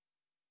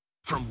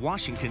From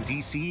Washington,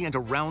 D.C. and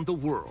around the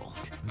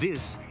world,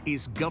 this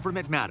is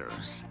Government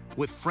Matters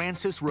with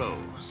Francis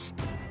Rose.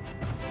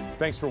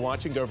 Thanks for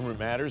watching Government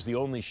Matters, the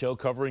only show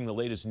covering the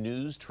latest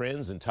news,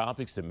 trends, and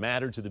topics that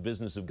matter to the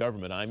business of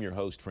government. I'm your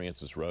host,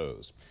 Francis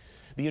Rose.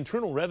 The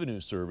Internal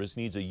Revenue Service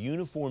needs a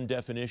uniform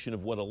definition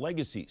of what a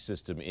legacy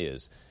system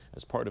is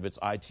as part of its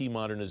IT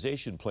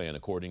modernization plan,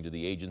 according to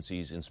the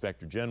agency's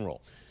Inspector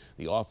General.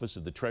 The Office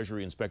of the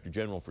Treasury Inspector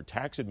General for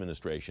Tax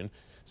Administration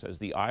says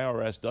the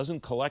IRS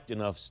doesn't collect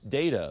enough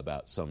data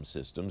about some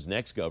systems.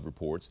 NextGov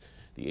reports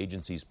the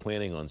agency's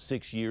planning on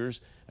 6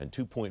 years and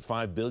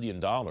 $2.5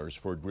 billion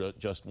for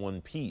just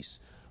one piece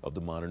of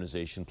the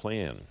modernization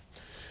plan.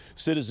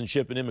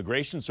 Citizenship and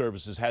Immigration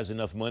Services has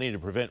enough money to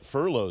prevent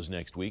furloughs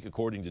next week,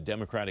 according to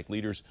Democratic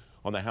leaders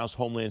on the House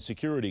Homeland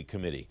Security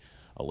Committee.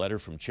 A letter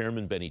from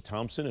Chairman Benny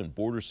Thompson and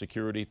Border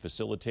Security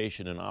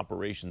Facilitation and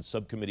Operations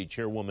Subcommittee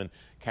Chairwoman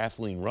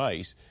Kathleen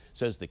Rice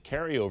says the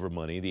carryover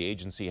money the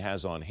agency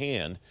has on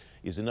hand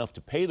is enough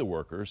to pay the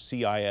workers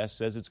CIS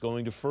says it's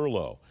going to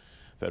furlough.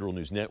 Federal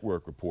News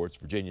Network reports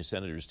Virginia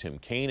Senators Tim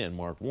Kaine and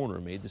Mark Warner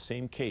made the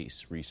same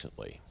case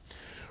recently.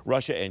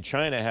 Russia and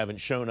China haven't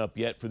shown up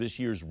yet for this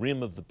year's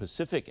Rim of the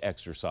Pacific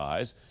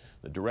exercise.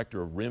 The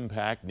director of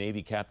RIMPAC,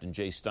 Navy Captain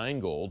Jay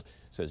Steingold,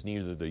 says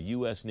neither the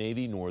U.S.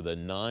 Navy nor the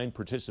 9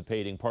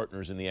 participating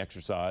partners in the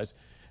exercise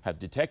have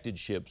detected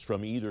ships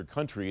from either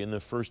country in the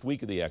first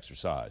week of the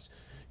exercise.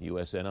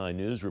 USNI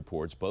News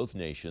reports both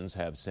nations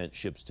have sent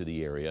ships to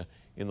the area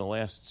in the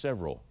last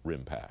several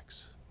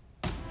RIMPACs.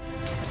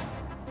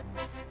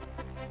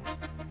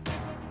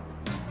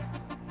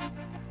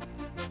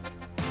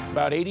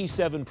 About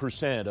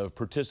 87% of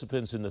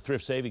participants in the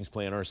Thrift Savings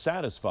Plan are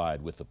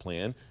satisfied with the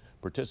plan.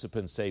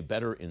 Participants say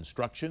better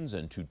instructions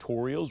and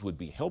tutorials would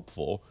be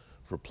helpful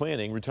for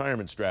planning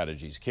retirement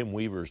strategies. Kim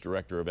Weaver is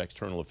Director of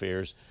External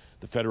Affairs,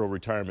 the Federal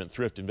Retirement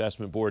Thrift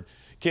Investment Board.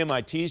 Kim,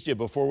 I teased you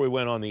before we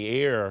went on the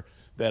air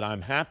that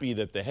I'm happy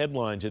that the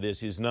headline to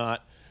this is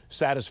not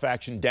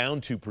satisfaction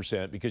down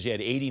 2% because you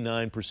had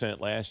 89%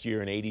 last year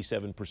and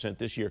 87%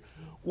 this year.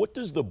 What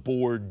does the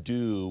board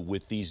do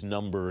with these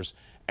numbers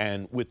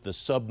and with the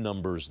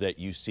sub-numbers that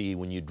you see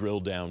when you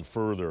drill down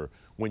further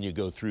when you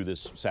go through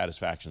this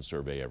satisfaction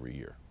survey every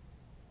year?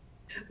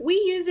 We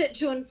use it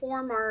to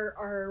inform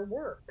our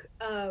work.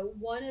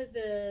 One of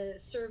the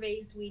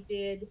surveys we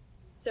did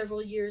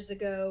several years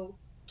ago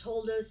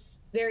told us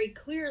very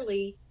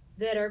clearly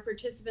that our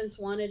participants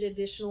wanted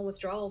additional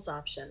withdrawals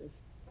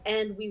options.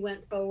 And we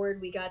went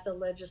forward, we got the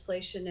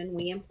legislation, and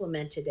we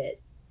implemented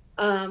it.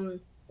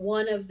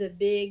 One of the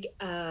big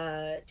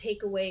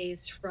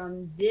takeaways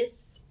from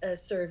this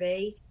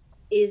survey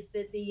is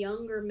that the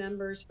younger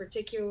members,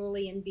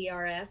 particularly in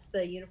BRS,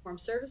 the uniform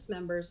service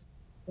members,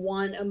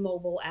 want a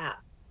mobile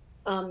app.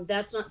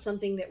 That's not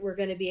something that we're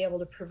going to be able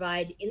to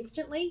provide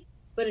instantly,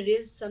 but it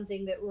is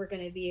something that we're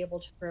going to be able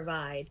to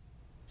provide.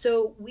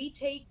 So we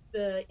take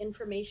the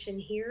information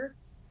here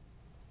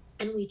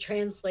and we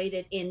translate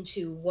it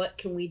into what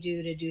can we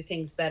do to do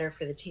things better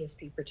for the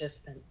TSP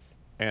participants.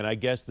 And I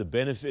guess the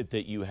benefit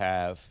that you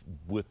have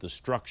with the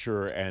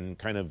structure and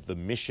kind of the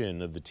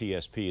mission of the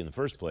TSP in the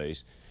first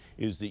place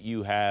is that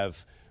you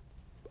have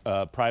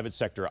private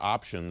sector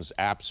options,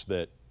 apps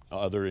that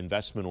other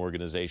investment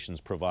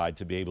organizations provide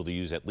to be able to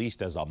use at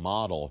least as a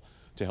model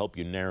to help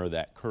you narrow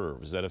that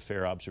curve. Is that a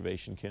fair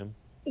observation, Kim?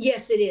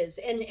 Yes, it is.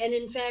 And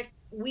in fact,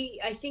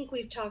 I think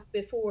we've talked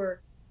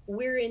before,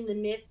 we're in the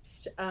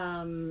midst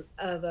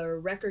of a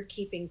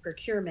record-keeping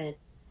procurement,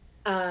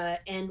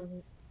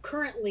 and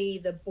currently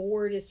the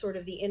board is sort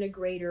of the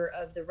integrator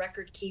of the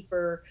record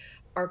keeper,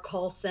 our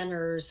call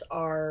centers,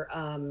 our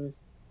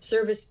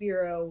service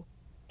bureau,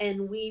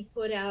 and we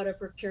put out a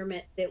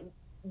procurement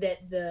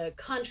that the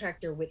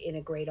contractor would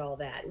integrate all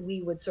that.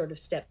 We would sort of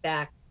step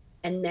back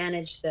and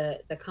manage the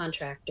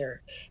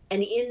contractor.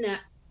 And in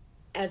that,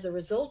 as a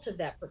result of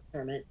that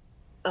procurement,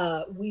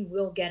 we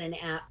will get an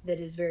app that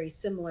is very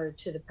similar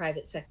to the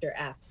private sector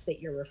apps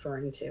that you're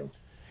referring to.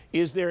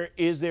 Is there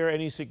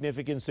any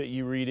significance that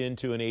you read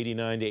into an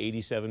 89 to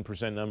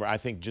 87% number? I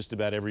think just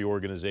about every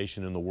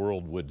organization in the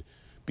world would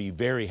be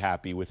very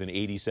happy with an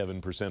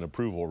 87%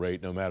 approval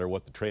rate, no matter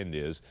what the trend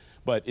is.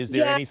 But is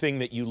there anything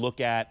that you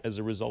look at as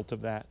a result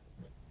of that?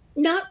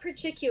 Not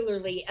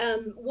particularly.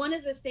 One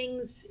of the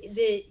things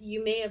that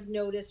you may have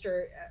noticed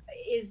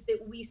is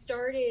that we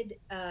started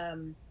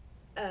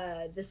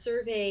the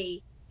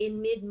survey in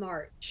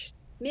mid-March.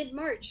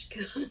 Mid-March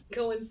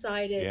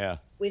coincided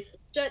with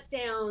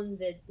shutdown,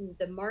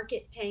 the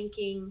market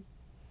tanking,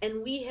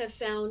 and we have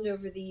found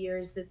over the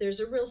years that there's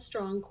a real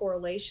strong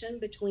correlation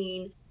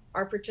between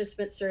our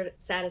participant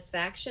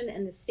satisfaction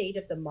and the state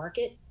of the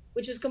market,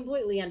 which is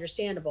completely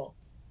understandable.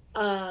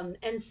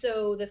 And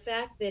so the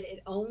fact that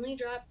it only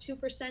dropped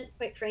 2%,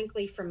 quite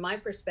frankly, from my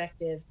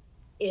perspective,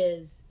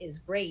 is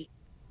great.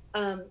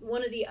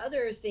 One of the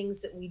other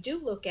things that we do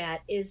look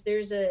at is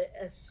there's a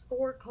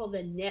score called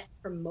the Net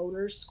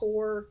Promoter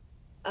Score.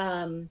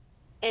 And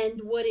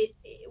what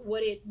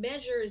it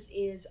measures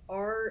is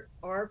are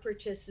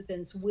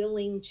participants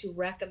willing to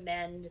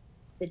recommend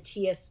the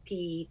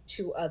TSP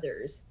to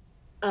others?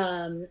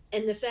 And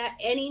the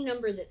fact any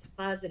number that's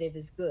positive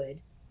is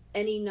good.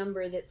 Any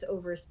number that's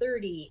over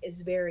 30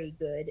 is very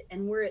good.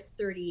 And we're at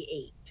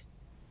 38.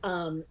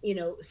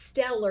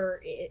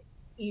 Stellar,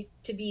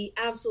 to be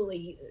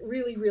absolutely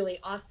really, really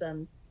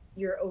awesome,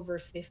 you're over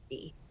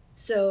 50.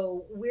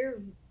 So we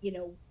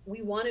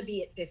want to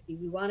be at 50.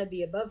 We want to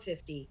be above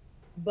 50.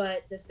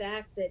 But the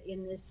fact that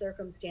in this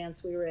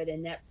circumstance, we were at a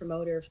net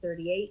promoter of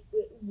 38,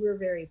 we're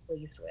very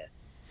pleased with.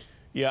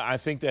 Yeah, I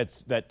think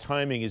that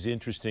timing is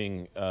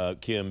interesting,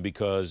 Kim,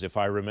 because if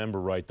I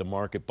remember right, the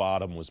market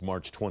bottom was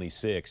March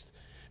 26th.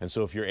 And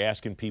so if you're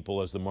asking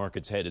people as the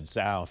market's headed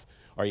south,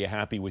 are you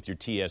happy with your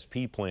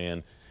TSP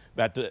plan?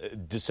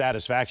 That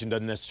dissatisfaction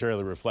doesn't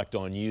necessarily reflect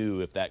on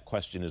you if that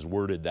question is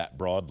worded that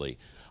broadly.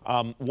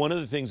 One of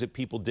the things that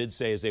people did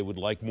say is they would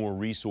like more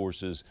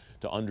resources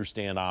to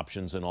understand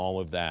options and all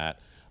of that.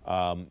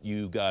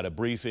 You got a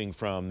briefing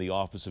from the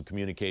Office of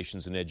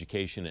Communications and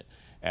Education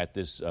at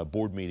this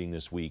board meeting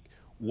this week.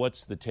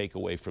 What's the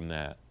takeaway from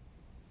that?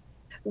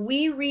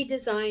 We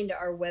redesigned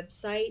our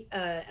website,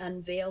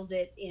 unveiled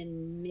it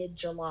in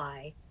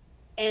mid-July.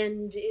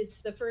 And it's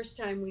the first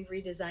time we've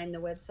redesigned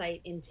the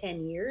website in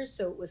 10 years,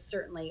 so it was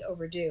certainly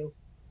overdue.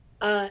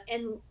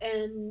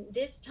 And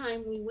this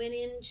time we went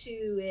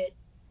into it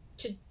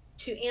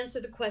to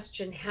answer the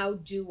question, how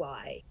do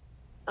I?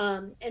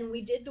 And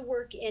we did the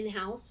work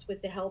in-house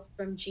with the help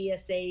from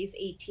GSA's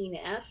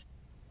 18F.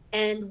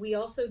 And we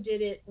also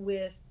did it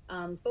with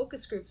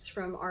focus groups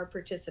from our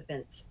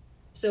participants.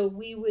 So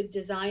we would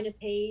design a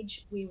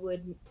page, we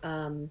would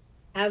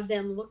have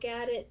them look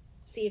at it,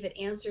 see if it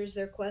answers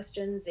their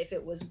questions, if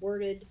it was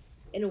worded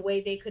in a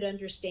way they could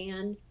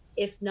understand.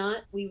 If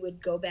not, we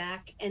would go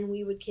back and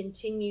we would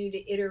continue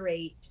to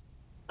iterate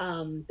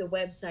the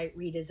website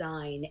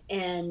redesign.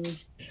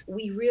 And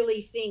we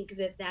really think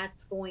that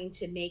that's going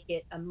to make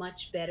it a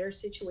much better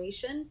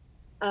situation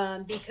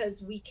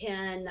because we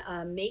can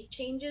make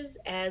changes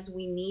as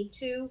we need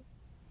to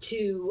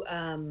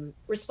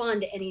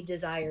respond to any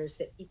desires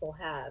that people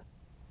have.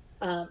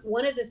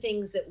 One of the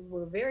things that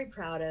we're very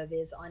proud of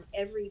is on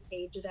every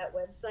page of that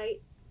website,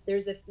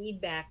 there's a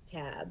feedback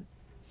tab.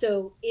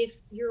 So if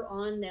you're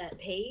on that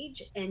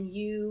page and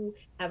you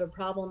have a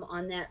problem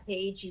on that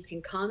page, you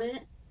can comment,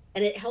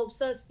 and it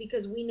helps us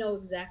because we know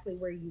exactly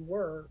where you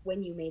were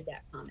when you made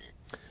that comment.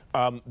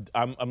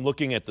 I'm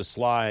looking at the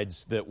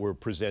slides that were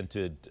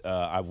presented.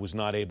 I was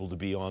not able to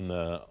be on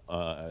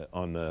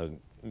the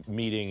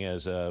meeting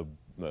as a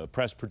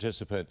press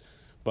participant,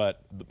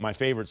 but my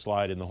favorite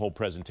slide in the whole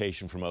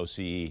presentation from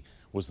OCE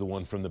was the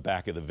one from the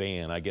back of the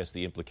van. I guess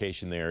the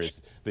implication there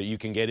is that you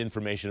can get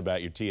information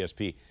about your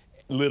TSP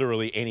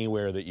literally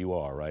anywhere that you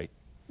are, right?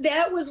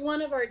 That was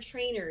one of our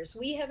trainers.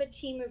 We have a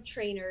team of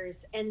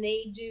trainers, and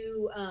they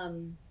do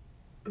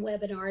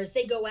webinars.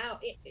 They go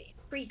out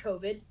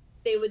pre-COVID.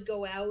 They would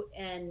go out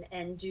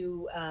and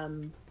do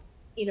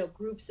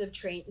groups of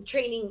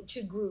training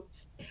to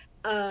groups.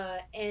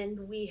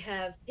 And we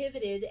have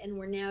pivoted, and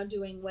we're now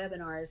doing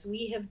webinars.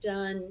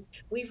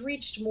 We've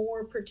reached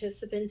more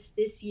participants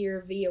this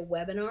year via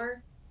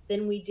webinar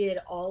than we did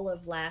all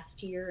of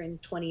last year in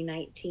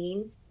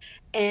 2019.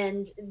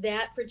 And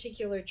that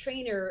particular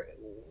trainer,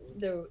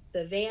 the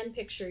van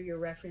picture you're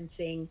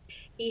referencing,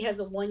 he has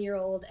a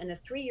 1-year-old and a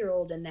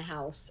 3-year-old in the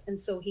house. And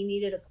so he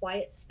needed a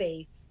quiet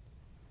space.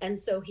 And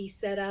so he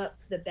set up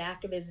the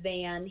back of his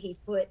van. He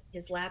put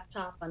his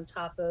laptop on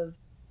top of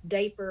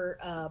diaper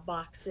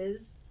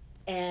boxes,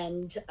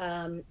 and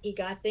he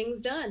got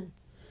things done.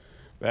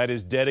 That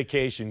is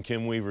dedication.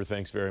 Kim Weaver,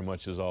 thanks very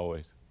much as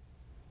always.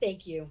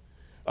 Thank you.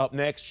 Up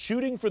next,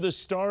 shooting for the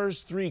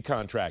STARS 3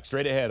 contract.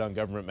 Straight ahead on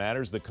Government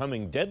Matters, the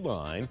coming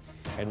deadline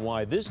and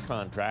why this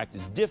contract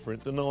is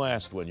different than the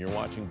last one. You're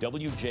watching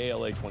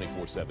WJLA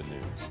 24/7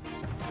 News.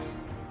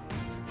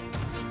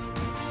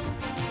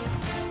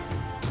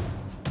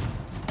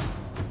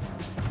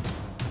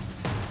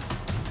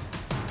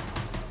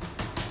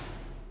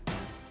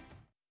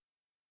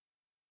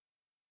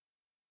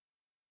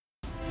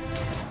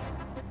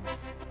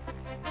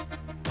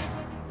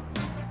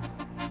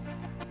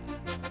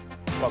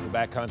 Welcome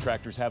back.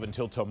 Contractors have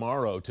until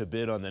tomorrow to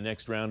bid on the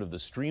next round of the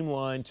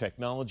Streamlined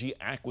Technology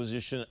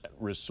Acquisition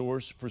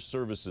Resource for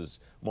Services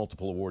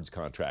Multiple Awards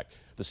contract.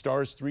 The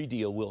STARS 3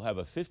 deal will have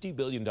a $50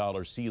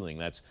 billion ceiling.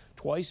 That's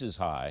twice as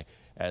high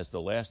as the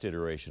last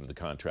iteration of the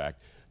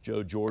contract.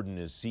 Joe Jordan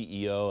is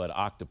CEO at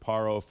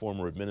Octaparo,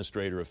 former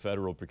administrator of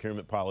federal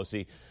procurement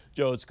policy.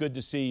 Joe, it's good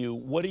to see you.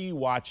 What are you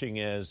watching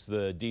as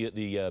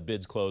the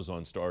bids close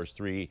on STARS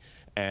 3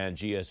 and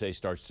GSA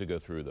starts to go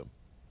through them?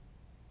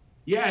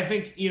 Yeah, I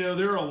think,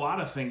 there are a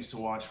lot of things to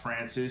watch,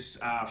 Francis.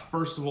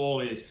 First of all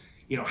is,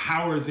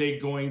 how are they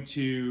going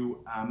to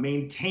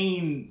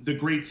maintain the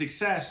great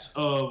success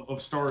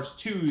of STARS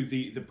 2,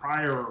 the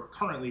prior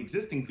currently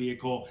existing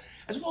vehicle,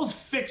 as well as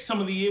fix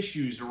some of the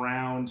issues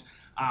around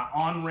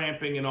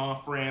on-ramping and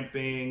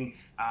off-ramping.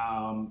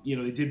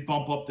 They did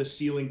bump up the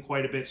ceiling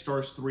quite a bit.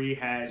 STARS 3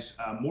 has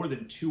more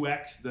than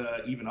 2x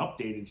the even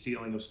updated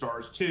ceiling of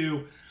STARS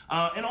 2.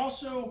 And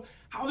also,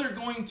 how they're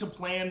going to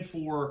plan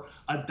for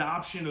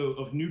adoption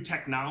of new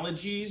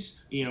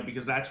technologies,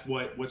 because that's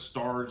what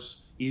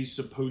STARS is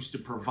supposed to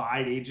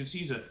provide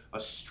agencies, a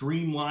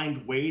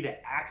streamlined way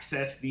to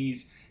access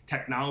these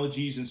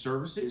technologies and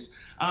services,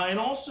 and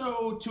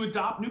also to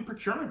adopt new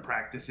procurement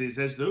practices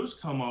as those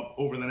come up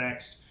over the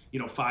next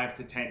 5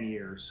 to 10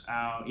 years.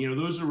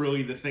 Those are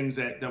really the things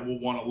that we'll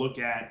want to look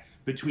at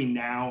between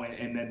now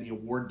and then the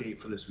award date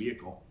for this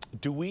vehicle.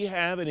 Do we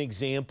have an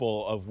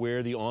example of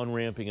where the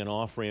on-ramping and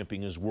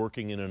off-ramping is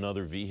working in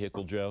another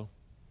vehicle, Joe?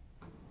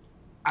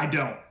 I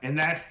don't, and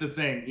that's the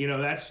thing.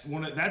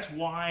 That's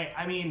why.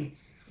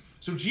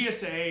 So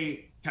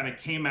GSA kind of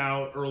came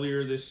out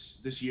earlier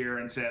this year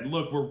and said,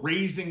 look, we're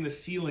raising the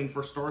ceiling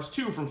for STARS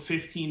 2 from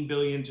 15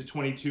 billion to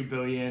 22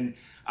 billion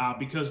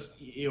because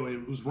it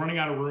was running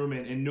out of room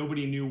and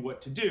nobody knew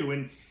what to do.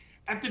 And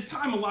at the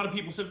time, a lot of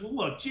people said, well,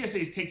 look,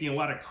 GSA is taking a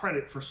lot of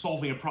credit for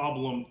solving a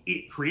problem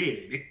it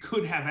created. It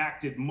could have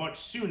acted much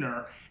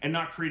sooner and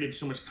not created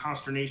so much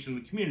consternation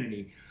in the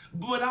community.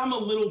 But I'm a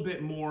little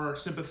bit more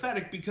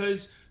sympathetic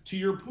because, to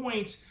your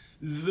point,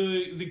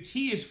 the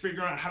key is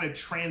figuring out how to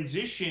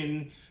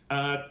transition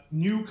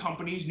new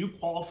companies, new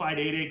qualified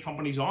 8A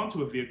companies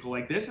onto a vehicle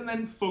like this, and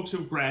then folks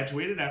who've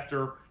graduated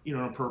after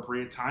an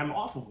appropriate time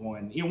off of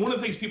one. One of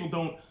the things people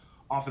don't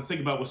often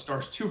think about with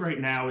STARS 2 right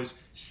now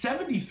is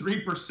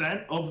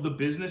 73% of the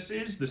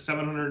businesses, the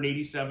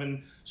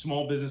 787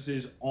 small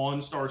businesses on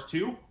STARS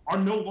 2, are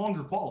no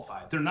longer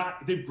qualified.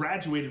 They've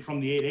graduated from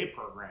the 8A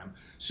program.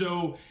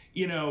 So,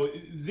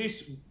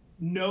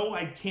 no,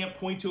 I can't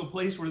point to a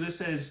place where this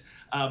has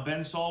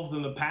been solved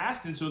in the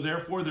past, and so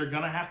therefore they're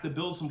going to have to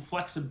build some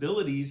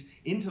flexibilities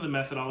into the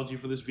methodology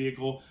for this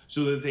vehicle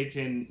so that they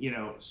can,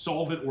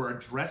 solve it or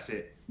address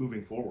it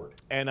moving forward.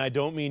 And I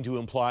don't mean to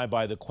imply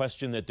by the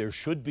question that there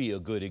should be a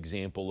good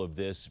example of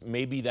this.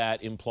 Maybe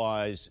that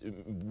implies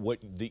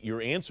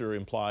your answer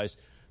implies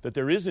that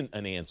there isn't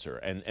an answer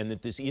and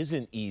that this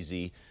isn't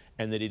easy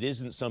and that it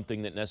isn't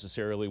something that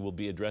necessarily will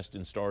be addressed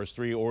in STARS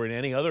 3 or in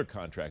any other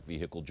contract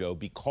vehicle, Joe,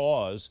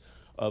 because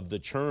of the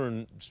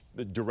churn,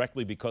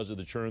 directly because of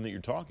the churn that you're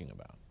talking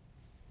about.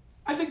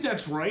 I think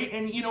that's right.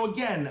 And,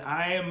 again,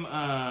 I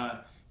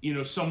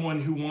am,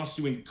 someone who wants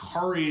to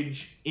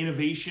encourage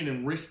innovation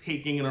and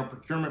risk-taking in our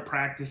procurement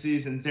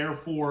practices. And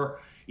therefore,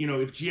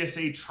 if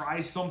GSA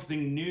tries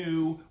something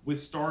new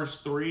with STARS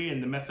 3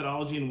 and the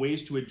methodology and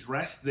ways to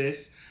address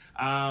this,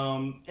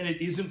 and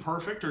it isn't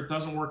perfect or it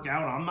doesn't work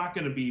out, I'm not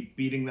going to be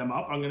beating them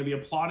up. I'm going to be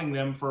applauding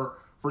them for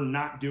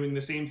not doing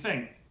the same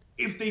thing.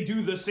 If they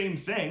do the same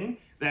thing,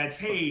 that's,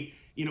 hey,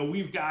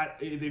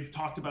 they've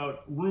talked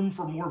about room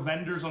for more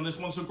vendors on this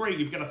one. So great,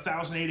 you've got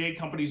 1,000 8A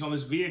companies on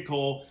this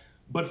vehicle,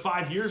 but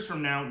 5 years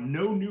from now,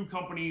 no new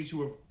companies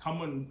who have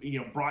come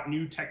and, brought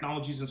new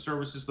technologies and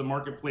services to the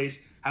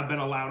marketplace have been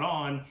allowed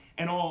on.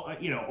 And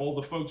all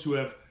the folks who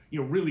have,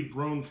 really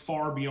grown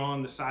far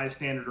beyond the size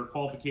standard or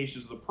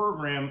qualifications of the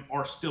program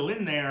are still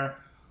in there.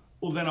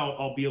 Well, then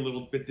I'll be a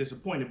little bit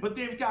disappointed. But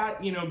they've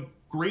got,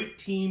 great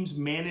teams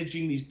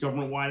managing these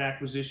government-wide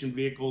acquisition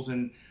vehicles,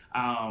 and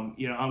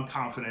I'm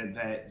confident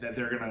that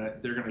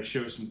they're gonna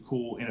show some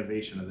cool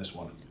innovation in this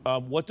one.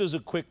 What does a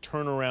quick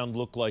turnaround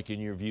look like in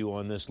your view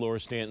on this? Laura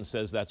Stanton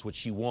says that's what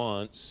she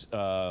wants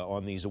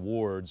on these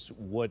awards.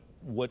 What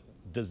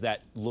does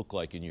that look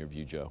like in your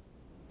view, Joe?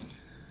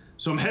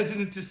 So I'm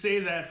hesitant to say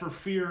that for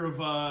fear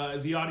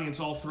of the audience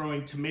all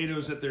throwing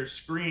tomatoes at their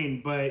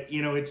screen, but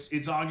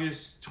it's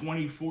August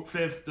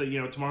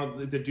 25th.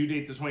 Tomorrow the due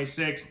date the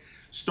 26th.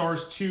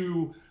 STARS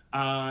 2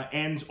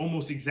 ends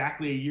almost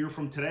exactly a year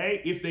from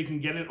today. If they can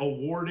get it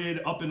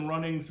awarded, up and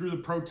running through the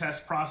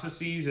protest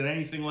processes and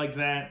anything like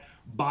that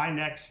by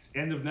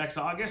end of next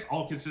August,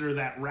 I'll consider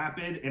that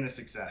rapid and a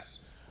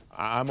success.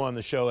 I'm on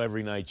the show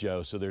every night,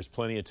 Joe, so there's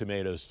plenty of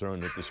tomatoes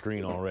thrown at the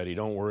screen already.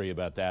 Don't worry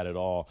about that at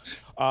all.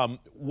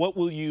 What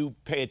will you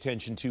pay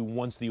attention to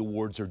once the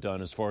awards are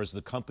done as far as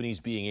the companies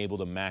being able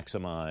to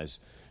maximize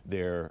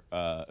their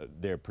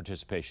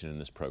participation in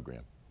this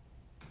program?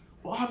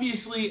 Well,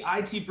 obviously,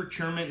 IT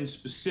procurement, and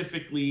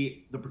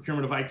specifically the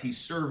procurement of IT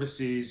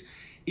services,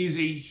 is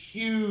a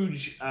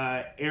huge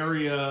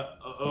area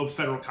of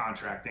federal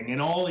contracting.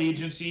 And all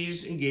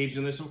agencies engage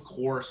in this, of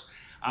course.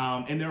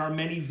 And there are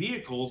many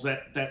vehicles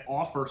that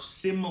offer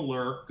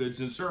similar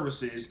goods and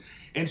services.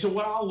 And so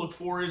what I'll look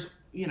for is,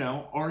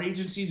 are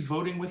agencies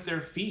voting with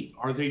their feet?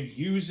 Are they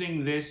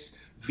using this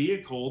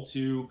vehicle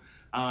to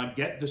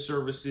get the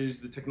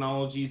services, the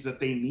technologies that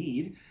they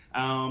need?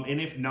 And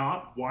if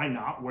not, why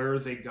not? Where are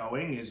they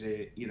going? Is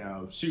it,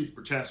 soup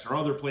or chest or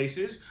other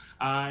places?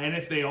 And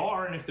if they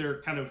are, and if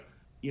they're kind of,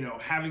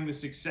 having the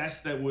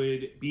success that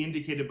would be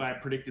indicated by a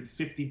predicted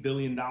 $50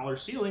 billion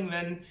ceiling,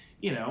 then,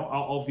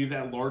 I'll view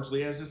that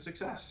largely as a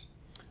success.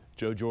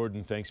 Joe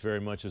Jordan, thanks very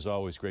much as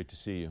always. Great to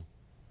see you.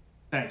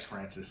 Thanks,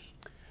 Francis.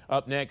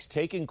 Up next,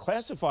 taking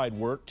classified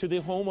work to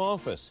the Home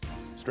Office.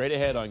 Straight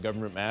ahead on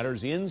Government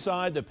Matters,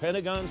 inside the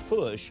Pentagon's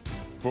push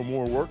for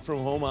more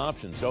work-from-home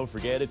options. Don't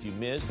forget, if you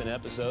miss an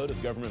episode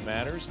of Government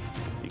Matters,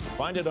 you can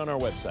find it on our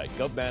website,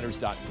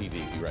 govmatters.tv.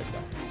 Be right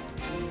back.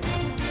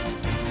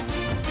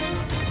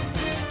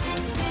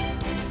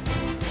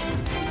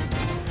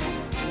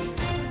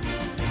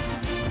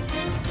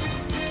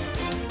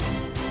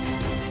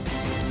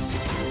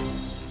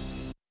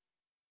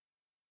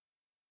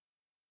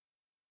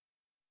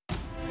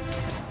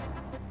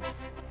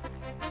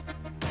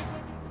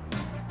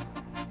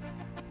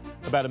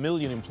 About 1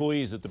 million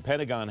employees at the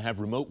Pentagon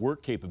have remote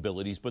work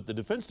capabilities, but the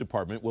Defense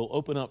Department will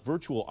open up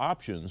virtual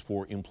options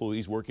for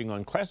employees working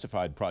on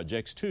classified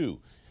projects, too.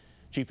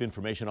 Chief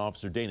Information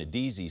Officer Dana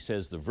Deasy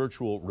says the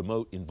virtual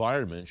remote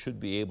environment should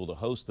be able to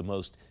host the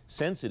most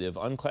sensitive,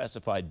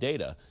 unclassified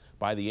data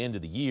by the end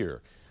of the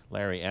year.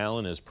 Larry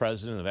Allen is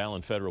president of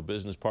Allen Federal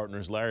Business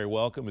Partners. Larry,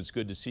 welcome. It's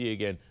good to see you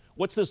again.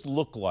 What's this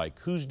look like?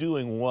 Who's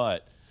doing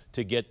what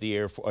to get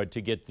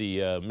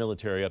the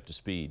military up to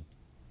speed?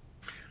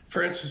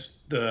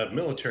 Francis, the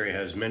military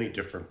has many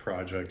different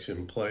projects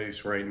in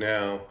place right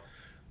now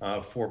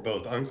for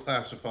both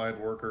unclassified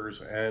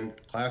workers and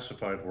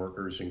classified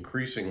workers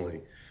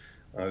increasingly.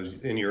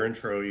 In your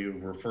intro, you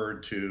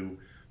referred to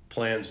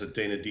plans that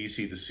Dana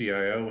Deasy, the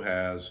CIO,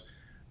 has.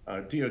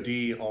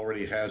 DoD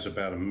already has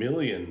about 1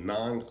 million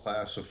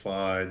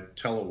non-classified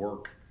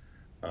telework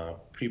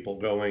people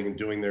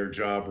doing their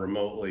job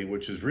remotely,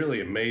 which is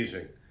really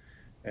amazing.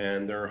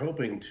 And they're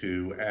hoping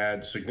to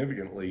add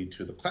significantly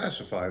to the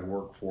classified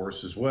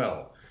workforce as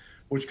well,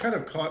 which kind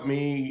of caught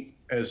me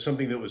as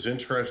something that was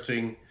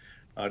interesting.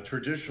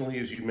 Traditionally,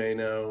 as you may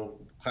know,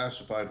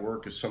 classified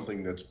work is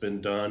something that's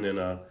been done in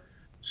a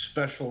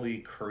specially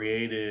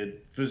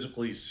created,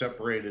 physically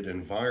separated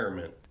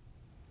environment.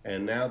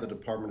 And now the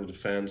Department of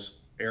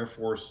Defense, Air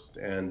Force,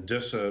 and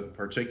DISA in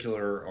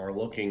particular are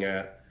looking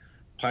at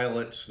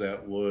pilots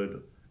that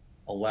would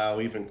allow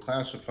even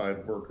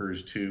classified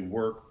workers to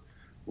work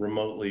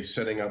remotely,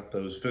 setting up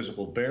those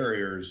physical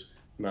barriers,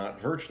 not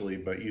virtually,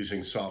 but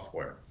using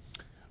software.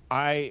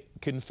 I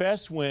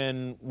confess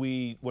when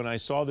I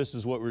saw this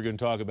is what we were going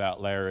to talk about,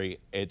 Larry,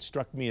 it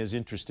struck me as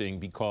interesting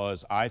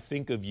because I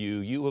think of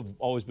you have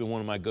always been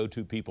one of my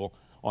go-to people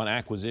on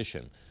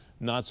acquisition,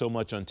 not so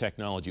much on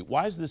technology.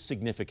 Why is this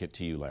significant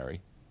to you,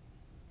 Larry?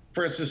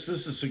 Francis,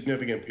 this is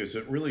significant because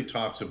it really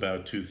talks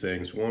about two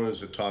things. One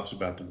is it talks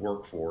about the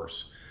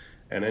workforce.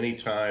 And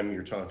anytime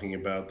you're talking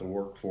about the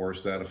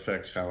workforce, that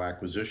affects how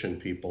acquisition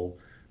people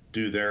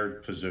do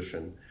their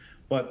position.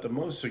 But the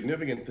most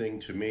significant thing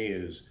to me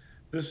is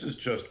this is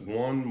just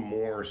one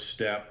more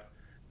step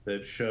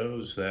that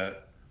shows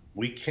that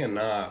we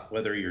cannot,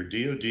 whether you're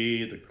DoD,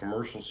 the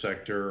commercial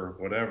sector, or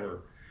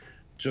whatever,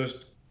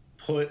 just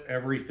put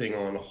everything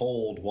on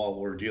hold while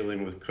we're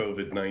dealing with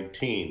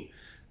COVID-19.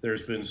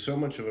 There's been so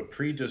much of a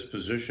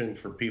predisposition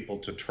for people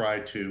to try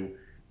to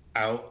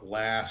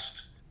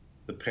outlast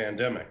the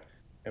pandemic.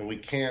 And we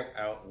can't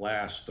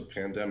outlast the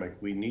pandemic.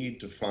 We need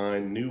to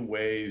find new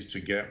ways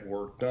to get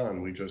work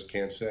done. We just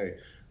can't say,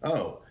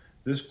 oh,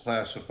 this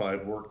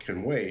classified work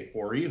can wait,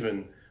 or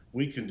even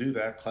we can do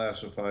that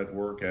classified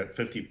work at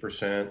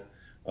 50%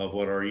 of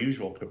what our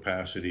usual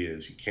capacity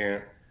is. You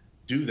can't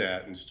do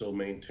that and still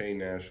maintain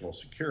national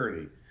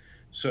security.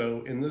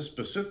 So in this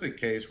specific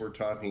case, we're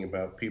talking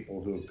about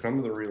people who have come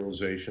to the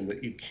realization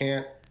that you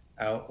can't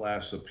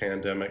outlast the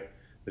pandemic,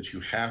 that you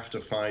have to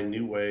find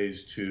new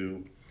ways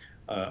to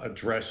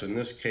address, in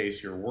this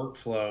case, your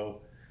workflow.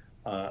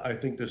 I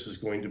think this is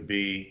going to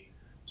be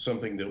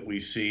something that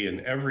we see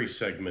in every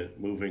segment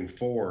moving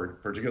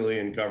forward, particularly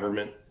in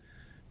government.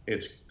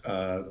 It's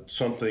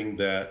something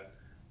that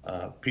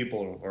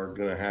people are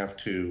going to have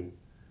to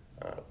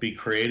be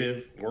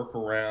creative, work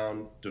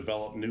around,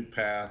 develop new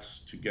paths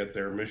to get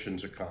their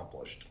missions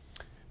accomplished.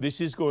 This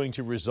is going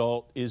to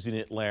result, isn't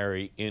it,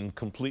 Larry, in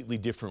completely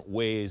different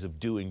ways of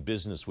doing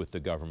business with the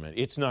government.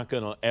 It's not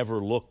going to ever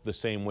look the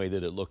same way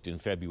that it looked in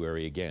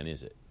February again,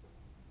 is it?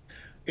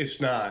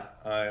 It's not.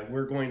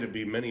 We're going to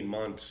be many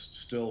months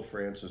still,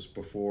 Francis,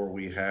 before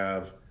we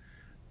have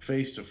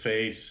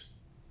face-to-face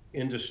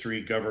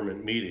industry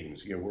government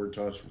meetings. We're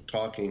just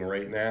talking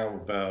right now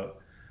about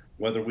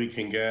whether we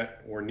can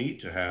get or need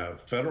to have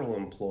federal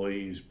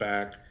employees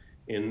back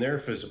in their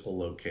physical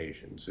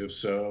locations. If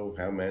so,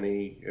 how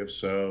many? If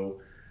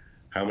so,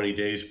 how many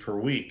days per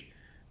week?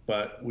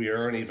 But we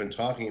aren't even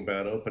talking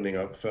about opening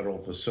up federal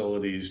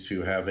facilities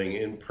to having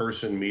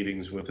in-person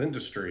meetings with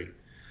industry.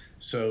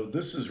 So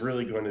this is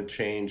really going to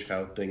change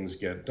how things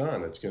get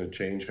done. It's going to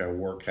change how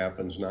work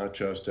happens, not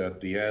just at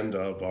the end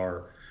of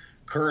our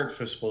current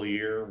fiscal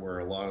year, where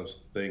a lot of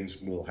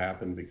things will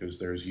happen because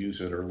there's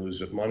use it or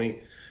lose it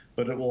money,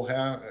 but it will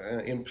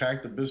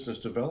impact the business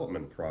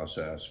development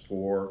process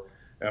for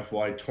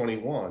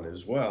FY21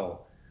 as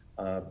well.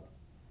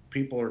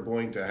 People are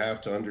going to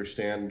have to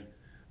understand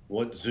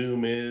what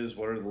Zoom is,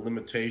 what are the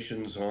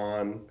limitations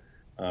on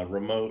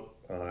remote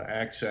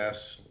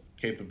access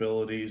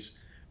capabilities.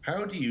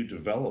 How do you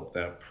develop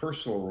that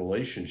personal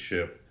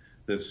relationship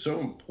that's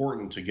so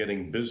important to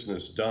getting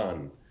business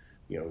done?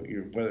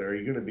 Whether are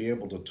you going to be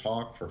able to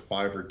talk for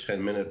 5 or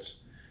 10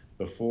 minutes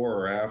before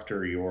or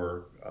after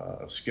your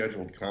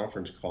scheduled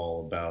conference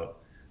call about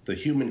the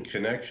human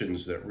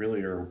connections that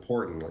really are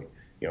important, like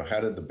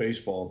how did the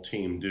baseball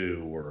team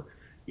do, or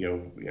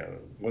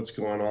what's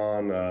going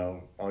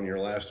on your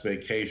last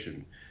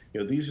vacation.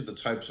 These are the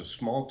types of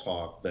small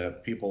talk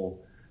that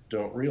people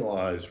don't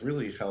realize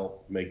really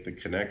help make the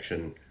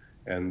connection,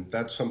 and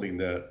that's something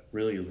that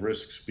really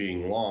risks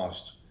being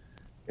lost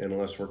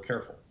unless we're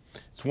careful.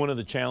 It's one of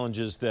the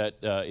challenges that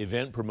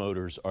event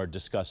promoters are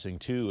discussing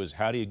too. Is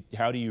how do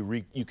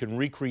you you can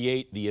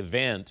recreate the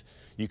event,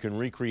 you can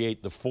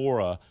recreate the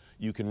fora,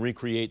 you can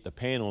recreate the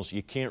panels.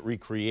 You can't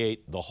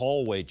recreate the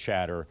hallway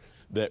chatter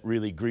that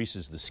really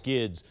greases the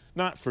skids,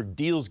 not for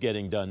deals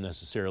getting done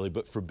necessarily,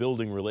 but for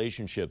building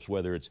relationships,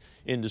 whether it's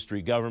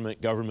industry, government,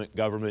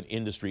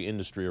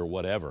 industry, or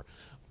whatever.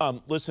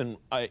 Listen,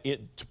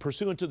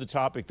 pursuant to the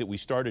topic that we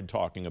started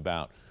talking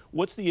about,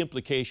 what's the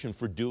implication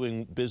for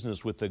doing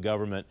business with the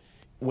government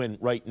when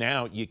right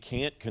now you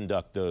can't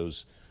conduct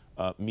those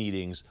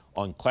meetings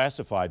on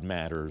classified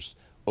matters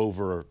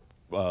over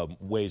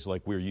ways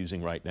like we're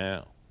using right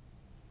now?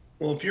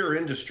 Well, if you're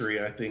industry,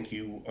 I think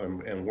you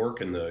and work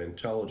in the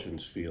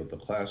intelligence field, the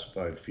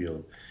classified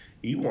field,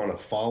 you want to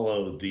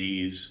follow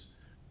these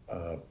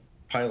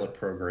pilot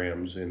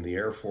programs in the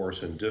Air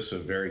Force and DISA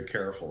very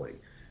carefully.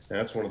 And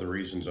that's one of the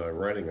reasons I'm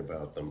writing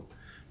about them,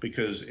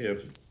 because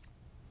if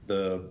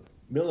the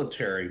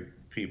military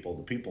people,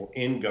 the people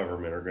in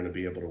government, are going to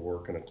be able to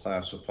work in a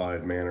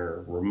classified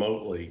manner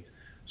remotely,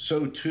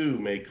 so too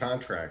may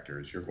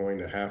contractors. You're going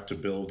to have to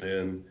build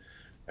in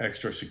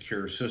extra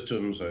secure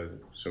systems,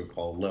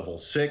 so-called level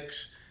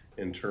 6,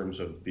 in terms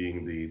of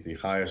being the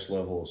highest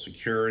level of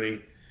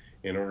security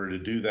in order to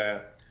do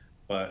that.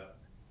 But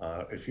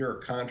if you're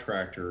a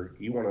contractor,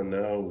 you want to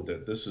know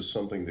that this is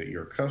something that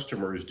your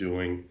customer is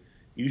doing.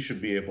 You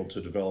should be able to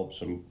develop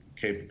some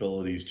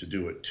capabilities to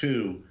do it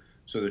too,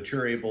 so that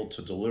you're able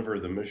to deliver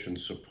the mission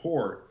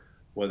support,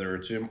 whether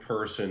it's in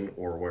person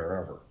or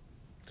wherever.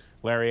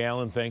 Larry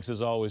Allen, thanks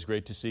as always.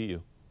 Great to see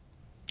you.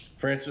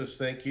 Francis,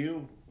 thank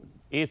you.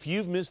 If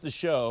you've missed the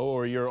show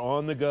or you're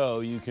on the go,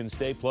 you can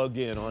stay plugged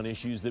in on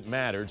issues that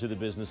matter to the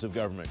business of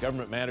government.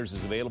 Government Matters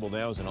is available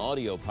now as an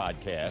audio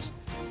podcast.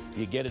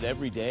 You get it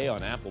every day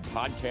on Apple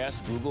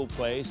Podcasts, Google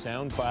Play,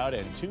 SoundCloud,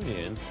 and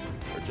TuneIn.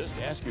 Or just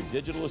ask your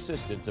digital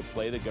assistant to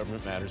play the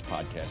Government Matters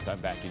podcast. I'm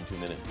back in 2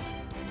 minutes.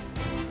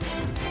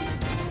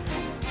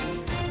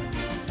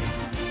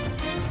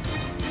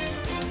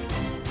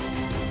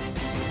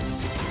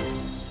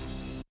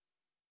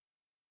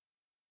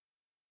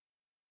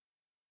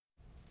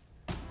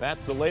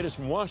 That's the latest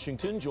from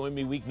Washington. Join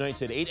me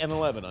weeknights at 8 and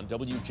 11 on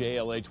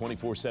WJLA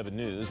 24/7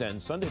 News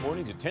and Sunday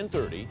mornings at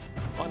 10:30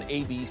 on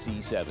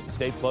ABC 7.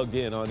 Stay plugged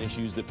in on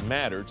issues that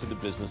matter to the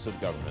business of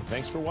government.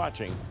 Thanks for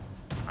watching.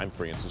 I'm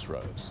Francis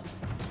Rose.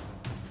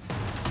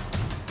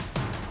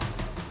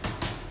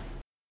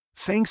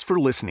 Thanks for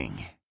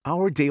listening.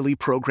 Our daily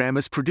program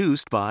is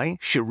produced by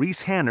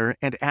Sharice Hanner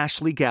and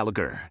Ashley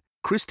Gallagher.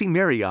 Christy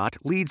Marriott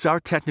leads our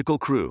technical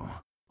crew.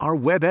 Our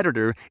web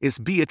editor is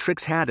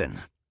Beatrix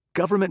Haddon.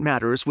 Government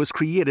Matters was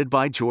created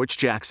by George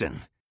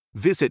Jackson.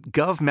 Visit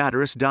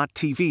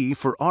govmatters.tv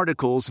for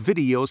articles,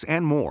 videos,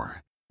 and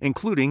more,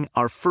 including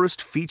our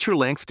first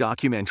feature-length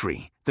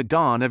documentary, The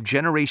Dawn of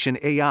Generation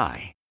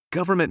AI.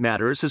 Government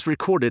Matters is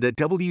recorded at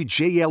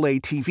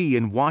WJLA-TV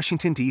in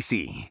Washington,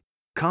 D.C.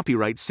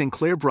 Copyright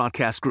Sinclair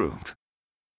Broadcast Group.